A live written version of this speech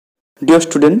Dear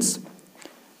students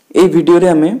ए video रे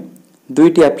हमें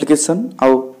दुईटी application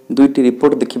आउ दुईटी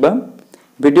रिपोर्ट देखिबा।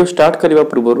 वीडियो स्टार्ट करबा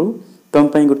पूर्व तुम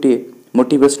पई गोटे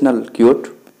motivational quote.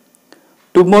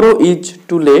 Tomorrow is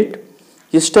to late,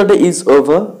 yesterday is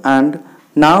over and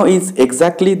now is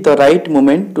exactly the right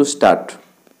moment to start.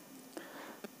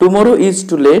 Tomorrow is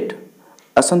to late,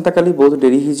 असंता काली बहुत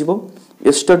डेरी ही जिवो।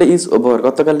 यस्टरडे इज ओवर,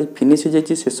 गतकाली फिनिश हो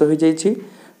जाइछि, शेष हो जाइछि।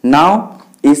 Now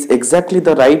is exactly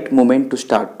the right moment to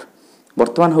start,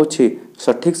 वर्तमान होछि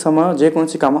सठिक समय जे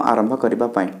कोनसी काम आरंभ करिबा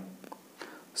पई।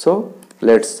 So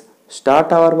let's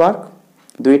start our work.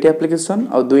 दुईटी application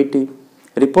और दुईटी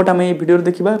रिपोर्ट आम ये वीडियो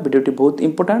देखिबा। वीडियोटी बहुत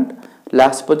इंपोर्टेंट,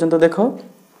 लास्ट पर्यंत देखो।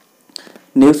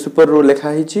 न्यूज़ पेपर रो लिखा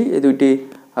हिची ए दुईटी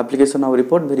एप्लिकेशन और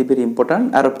report very very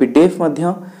important. Are PDF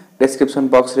Madhya description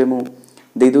box रे मु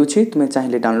दे दोछि, तुमे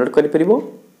चाहिले डाउनलोड करि परिबो।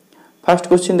 फर्स्ट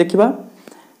क्वेश्चन देखिबा।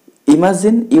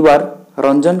 Imagine you are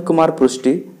Ranjan Kumar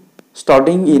पृष्टि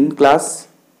studying in class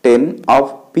 10 of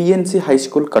PNC High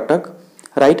School Cuttack.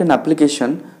 Write an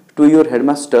application to your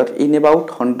headmaster in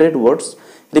about 100 words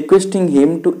requesting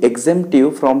him to exempt you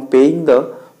from paying the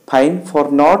fine for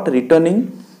not returning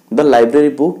the library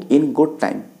book in good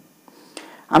time.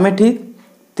 आमे ठीक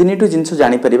तीनिटु जिंस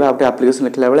जानि परिबा। Apte application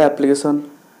लिखला बेले application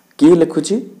की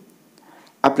लिखुची,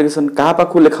 application कहा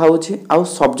पाखु लिखा होची आ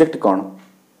subject कोन।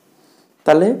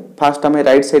 ताले फर्स्ट आमे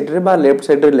राइट साइड रे बा लेफ्ट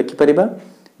साइड रे लिखि परिबा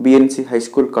BNC high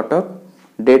school Cuttack,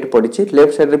 date पड़ी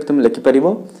लेफ्ट साइड रे तुम लिखि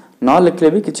परिबो। न लिखले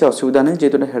भी किसी असुविधा नहीं,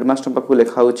 जेतु हेडमास्टर पाखु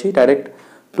लिखा होची डायरेक्ट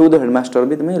टू द हेडमास्टर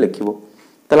भी तुम लिखिबो।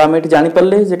 तले हम एटी जानि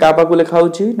पल्ले जे का पाखु लिखा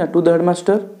होची ना to the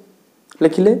headmaster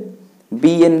लिखिले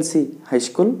BNC high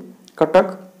school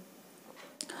Cuttack.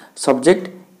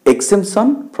 Subject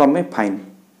exemption from a fine,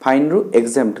 fine रु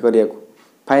एक्सेम्प्ट करिया को,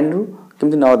 फाइन रु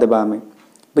केमति न देबा हमें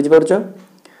बुझि परछ।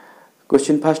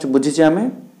 क्वेश्चन फर्स्ट बुझी जे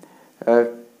हमें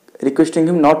requesting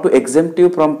him not to exempt you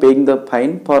from paying the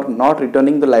fine for not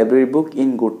returning the library book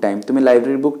in good time. तुम्हें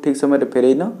लाइब्रेरी बुक ठीक समय रे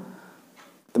फेरै न,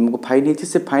 तुमको फाइन हिची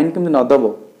से फाइन केमति न दबो,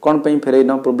 कोन पई फेरै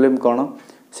न, प्रॉब्लम कोन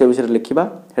से विषय लिखिबा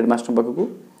हेडमास्टर पाखु।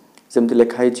 जेमति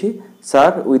लिखा हिची,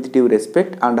 sir with due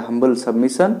respect and humble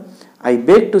submission I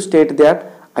beg to state that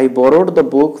I borrowed the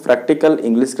book practical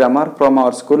English grammar from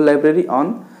our school library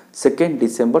on 2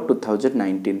 December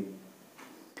 2019।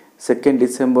 2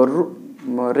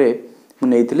 December रे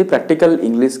मुझे प्रैक्टिकल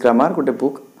इंग्लिश ग्रामर गोटे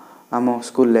book आम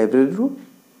school library रू।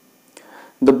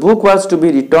 The book was to be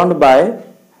return by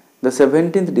the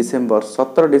 17 December,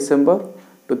 17 December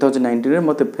 2019 रे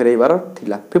मते फेरैबार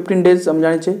थिला। 15 days हम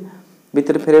जानिछे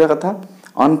भीतर फेरैबा कथा।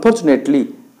 Unfortunately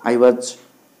I was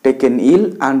taken ill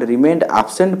and remained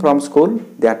absent from school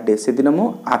that day. से दिन मु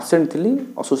absent थिली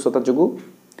असुस्थता जगु।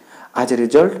 As a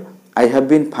result I have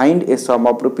been find A some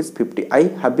of ₹50। I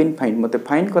have been find, मते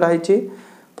फाइन करा हिची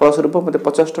फलस्वरूप मते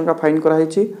 50 टंका फाइन करा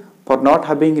हिची for not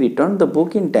having return the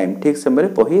book in time, ठीक समय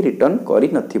बही रिटर्न करि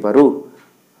नथिबारु।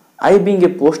 I being a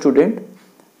pour student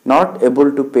not able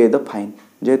to पे द फाइन,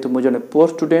 जेतु मु जने पोर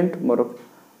स्टूडेंट मोर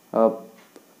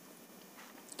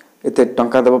एते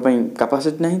टंका देबा पई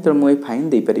कैपेसिटी नाही, त मु ए फाइन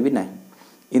दे परिबि नाही।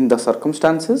 In the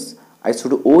circumstances I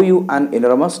should O you N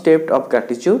enormous डेब्ट of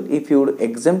gratitude if you would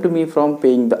exempt me from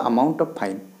paying the amount of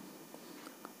fine.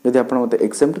 यदि आप मत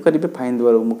एक्सेप्ट करेंगे, फाइन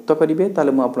देवर मुक्त करेंगे,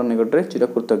 ताले मु आपन निकटरे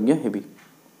चिरकृतज्ञ हेबी।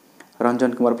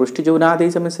 रंजन कुमार पृष्टि जो ना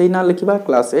देइछ हमें सही ना लिखिबा,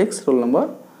 क्लास एक्स रोल नंबर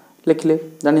लिखले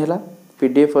जानि हला।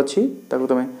 पीडीएफ अछि ताको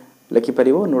तमे लिखि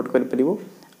परिबो, नोट करि परिबो।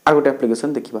 आ गोटे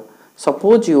एप्लिकेशन देखिबा।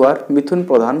 Suppose you are Mithun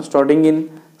Pradhan studying in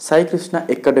Sai Krishna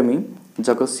academy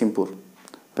Jagatsinghpur.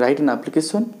 Right N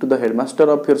application to the headmaster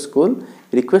of your school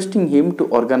requesting him to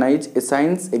organise A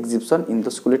science exhibition in the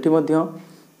school. एठी मध्य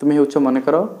तुमे होछ माने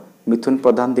करो मिथुन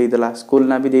प्रधान दे देला, स्कूल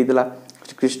ना भी दे देला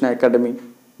कृष्णा एकेडमी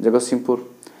जगतसिंहपुर।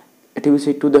 एठी भी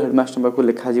से टू द हेडमास्टर को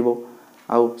लिखा जीवो।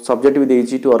 आउ सब्जेक्ट भी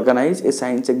देइची to organise A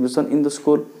science exhibition in the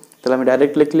school. तला हम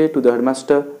डायरेक्ट लिखले to the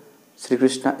headmaster Shri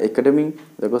Krishna academy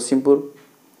Jagatsinghpur.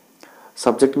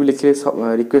 Subject भी लिखले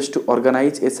request to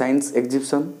organise A science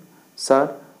exhibition.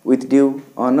 Sir with due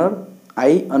honour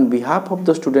I on behalf of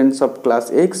the students of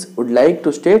class x would like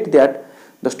to state that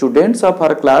the students of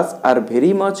our class are very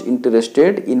much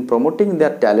interested in promoting their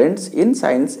talents in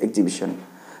science exhibition.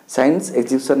 Science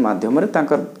exhibition माध्यम रे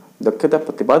तांकर दक्षता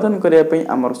प्रतिपादन करिया पई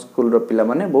हमर school रो पिला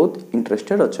माने बहुत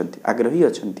इंटरेस्टेड अछंती, आग्रही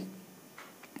अछंती।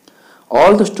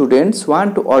 All the students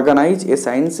want to organize a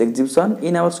science exhibition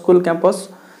in our school campus.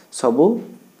 सबु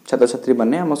छात्र छात्री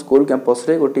माने हम स्कूल कैंपस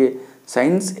रे गोटे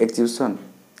साइंस एग्जिबिशन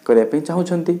करिया पई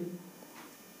चाहउछंती।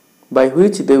 by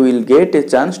which they will get a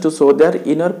chance to show their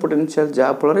inner potential,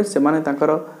 जा फल से माने तांकर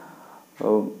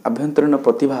आभ्यंतरीण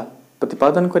प्रतिभा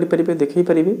प्रतिपादन करि परिबे, देखै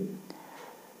परिबे।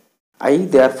 I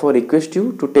therefore request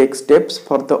you to take steps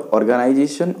for the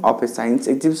organization of a science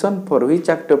exhibition for which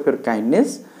act of your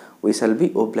kindness we shall be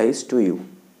obliged to you.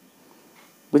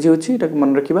 बुझी होची एटा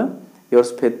मन रखिबा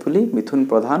yours faithfully मिथुन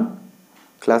प्रधान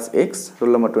class X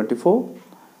roll number 24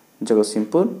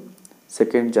 Jagatsinghpur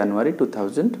 2nd January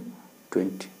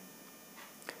 2020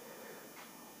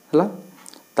 हला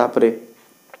तापरे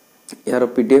यार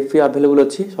PDF भी available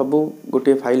अछि सब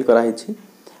गोटे फाइल करा हिची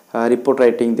रिपोर्ट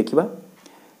राइटिंग देखिबा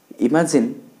Imagine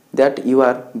that you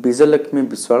are Vijayalakshmi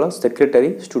Biswala, Secretary,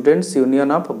 Students Union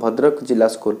of Bhadrak Jilla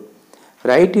School.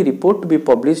 Write a report to be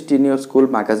published in your school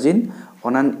magazine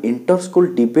on an inter-school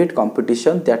debate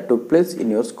competition that took place in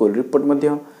your school. Report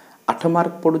madhya 8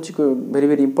 mark पडुची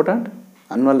very important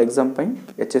annual exam पई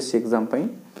HSC exam पई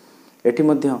एठी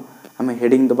मध्य हमें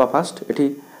heading दबा fast एठी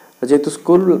जेतु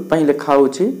school पई लेखा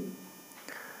होची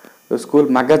school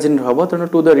magazine रहबो तनो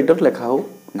टू द रीडर लेखा हो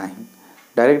नाही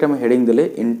डायरेक्ट हम हेडिंग देले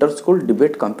inter school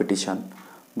debate competition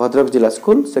Bhadrak जिला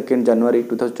स्कूल 2nd January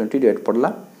 2020 डेट पड़ला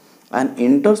N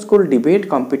inter school debate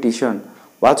competition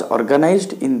was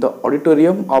organised in the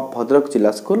auditorium of Bhadrak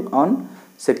जिला school on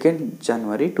 2nd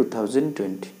January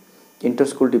 2020 inter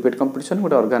school debate competition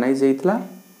गोटे organise हेइतला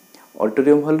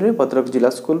auditorium hall रे भद्रक जिला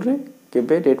school रे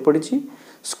केबे date पड़िछि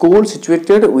school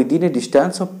situated with in A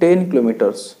distance of 10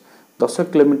 kilometres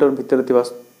 10 kilometre भीतर थिबा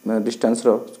distance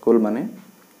रो school माने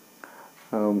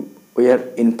we are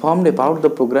informed about the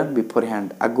program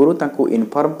beforehand aguru ताको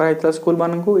inform कराइतला school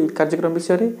माननको ई कार्यक्रम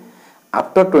विषय रे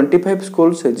after 25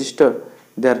 schools register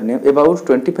their name about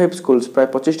 25 schools प्राय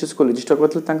 25 स्कूल रजिस्टर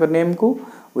करथले तांकर name को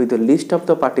with the list of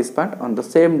the participant on the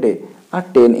same day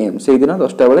at 10 am से दिन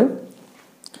 10 टा बेले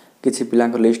किछि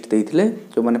पिलांक लिस्ट देइथिले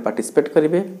जो माने पार्टिसिपेट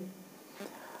करिवे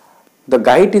The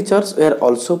guide teachers were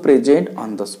also present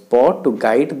on the spot to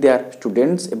guide their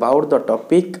students about the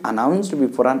topic announced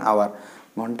before an hour.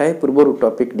 घंटाए पूर्व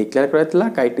टॉपिक डिक्लेयर कराइतला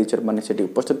गाइड टीचर माने सेठी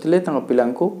उपस्थित थिले तांको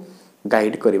पिलांको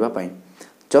गाइड करिबा पई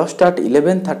जस्ट एट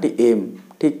 11:30 am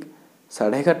ठीक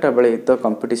 11:30 बेले द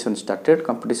कंपटीशन स्टार्टेड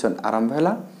कंपटीशन आरंभ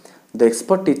हैला the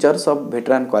expert teachers of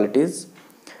veteran qualities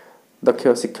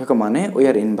दक्ष शिक्षक माने we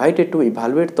are invited to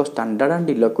evaluate the standard and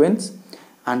इलोक्वेंस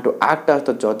and to act as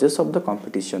the judges of the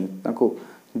competition ताको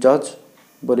जज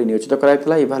बोली नियोजित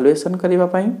कराइतला इवैल्यूएशन करिबा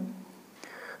पई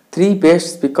 3 बेस्ट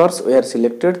स्पीकर्स were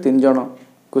selected 3 जण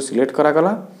को सिलेक्ट करा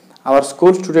गला our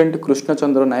school student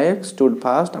Krishnachandra Nayak stood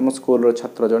fast हम स्कूल रो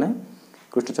छात्र जणे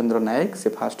कृष्णचंद्र नायक से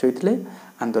fast होइतले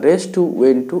and the rest to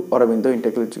went to Arvind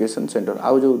integral education centre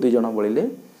आउ जो 2 जण बोलिले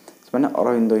माने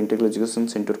अरविंद इंटेग्रल एजुकेशन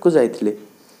सेंटर को जाइतले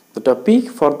the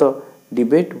topic for the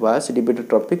debate was debate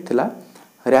topic थिला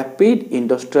rapid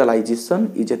industrialisation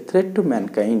is a threat to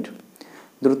Mankind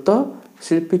द्रुत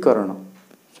शिल्पीकरण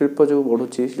शिल्प जो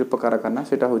बढ़ुची शिल्प कारखाना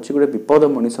सेटा होची गुडे विपद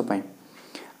मनुष्य पई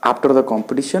आफ्टर द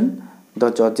कंपटीशन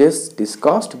द जजेस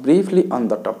discussed briefly on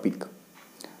the topic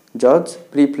जज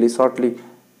ब्रीफली शॉर्टली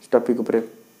टॉपिक ऊपर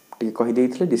कहि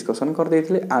देइथिले डिस्कशन कर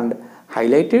देइथिले and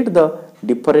highlighted the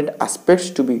different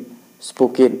aspects to be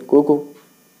spoken को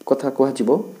कथा कहै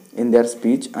जिवो in their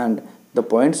speech and The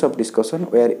points of discussion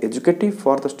were educative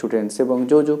for the students एवं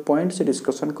जो points से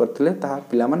discussion करथिले ता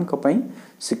पिलामान को पई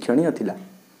शिक्षणीय थिला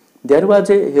There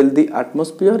was a healthy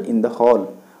atmosphere in the hall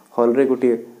रे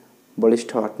गोटे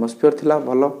बलिष्ठ atmosphere थिला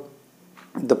भलो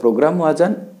The program was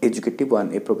an educative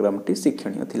one A programme T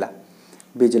शिक्षणीय थिला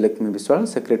Vijayalakshmi Vishwal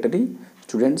secretary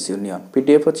students union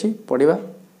PDF अछि पढिबा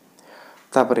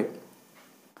तापरे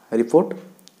report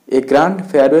A grand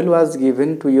farewell was given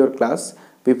to your class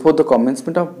before the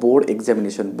commencement of board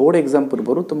exam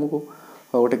पूर्वरु तुमको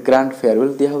गोटे ग्रांड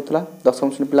फेयरवेल दिया होतला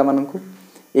 10th श्रेणी पिला माननकु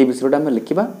ए विषयटा हम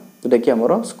लिखिबा जोटा कि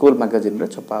हमरो स्कूल मैगजीन रे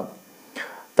छपा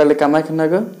तले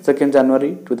Kamakhyanagar 2nd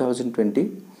January 2020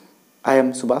 I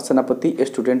am Subhash Senapati a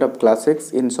student of class 6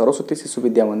 in Saraswati Sishu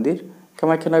Vidya Mandir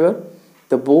Kamakhyanagar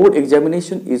the board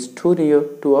examination is too near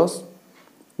to us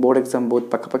board exam both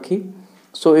pakapaki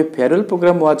so a farewell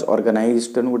program was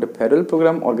organized and गोटे farewell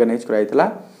program organize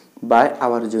कराइतला by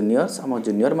our juniors our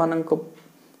junior mananko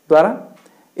द्वारा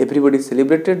everybody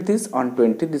celebrated this on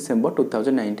 20 December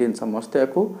 2019 समस्त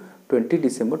को 20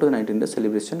 December 2019 रे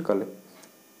celebration कले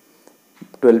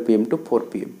 12 pm to 4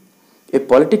 pm a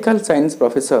political science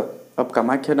professor of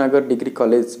Kamakhyanagar degree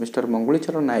college Mr Manguli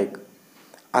Charan Naik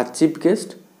as chief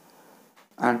guest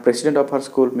and president of our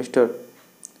school Mr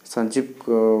Sanjeev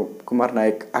Kumar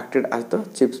Naik acted as the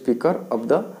chief speaker of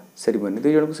the ceremony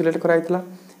दु जण को select कराइतला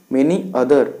many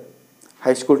other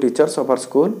high school teachers of our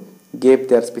school gave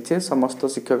their speeches समस्त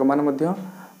शिक्षक मान मध्य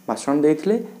भाषण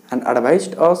देइथिले and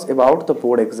advised us about the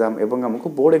board exam एवं हमको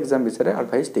board exam विषय रे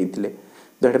advice देइथिले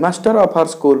the headmaster of our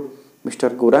school Mr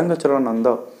Gauranga Charan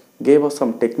Nanda gave us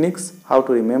some techniques how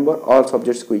to remember all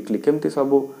subjects quickly केमती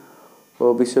सब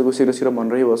विषय को शीघ्र शीघ्र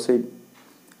मन रही से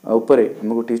ऊपर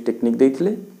हमको T technique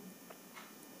देथिले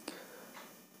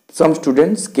some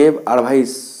students gave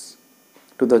advice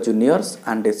to the juniors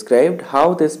and described how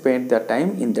they spent their time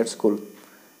in that school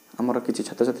हमर किछि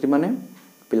छात्र छात्री माने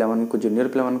पिला मान को जूनियर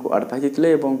पिला मान को एडवाइस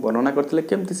दिथिले एवं वर्णना करथिले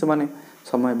केमती से माने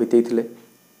समय बितेइथिले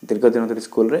दीर्घ दिन धरि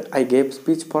स्कूल रे I gave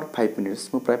speech for 5 minutes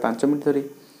मु प्राय 5 मिनिट धरि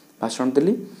भाषण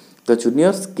देली the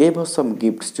juniors gave us some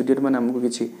gifts junior माने हमको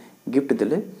किछि गिफ्ट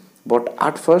देले but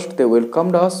at first they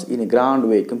welcomed us in A grand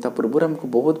वे किंता पूर्व हमको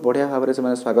बहुत बढ़िया भाव रे से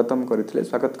माने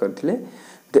स्वागत करथिले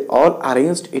they all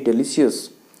arranged A delicious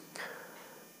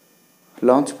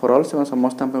lunch for all से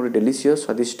समस्त हम डिलीशियस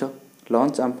स्वादिष्ट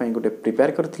लंच आम गोटे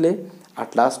प्रिपेयर करथिले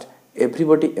at last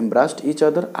everybody एम्ब्रास्ड each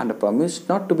other and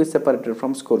promised not to be separated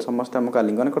from school समस्त हमको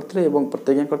आलिंगन करथिले एवं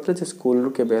प्रतिज्ञा करथिले जे स्कूल रु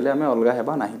केबे हेले हमें अलगा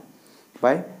हेबा नाही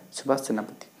बाय सुभाष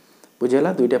सेनापति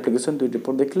बुझेला दुईटा एप्लीकेशन दुई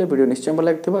रिपोर्ट देखले वीडियो निश्चय भल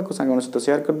लागथिबा को संग सहित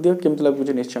शेयर कर दियो केमति लागु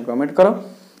जे निश्चय कमेंट करो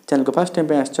चैनल को फर्स्ट टाइम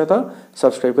पे आछा तो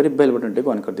सब्सक्राइब करी बेल बटन टे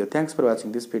ऑन कर दियो thanks for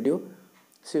watching this video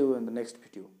C you in the next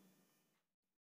video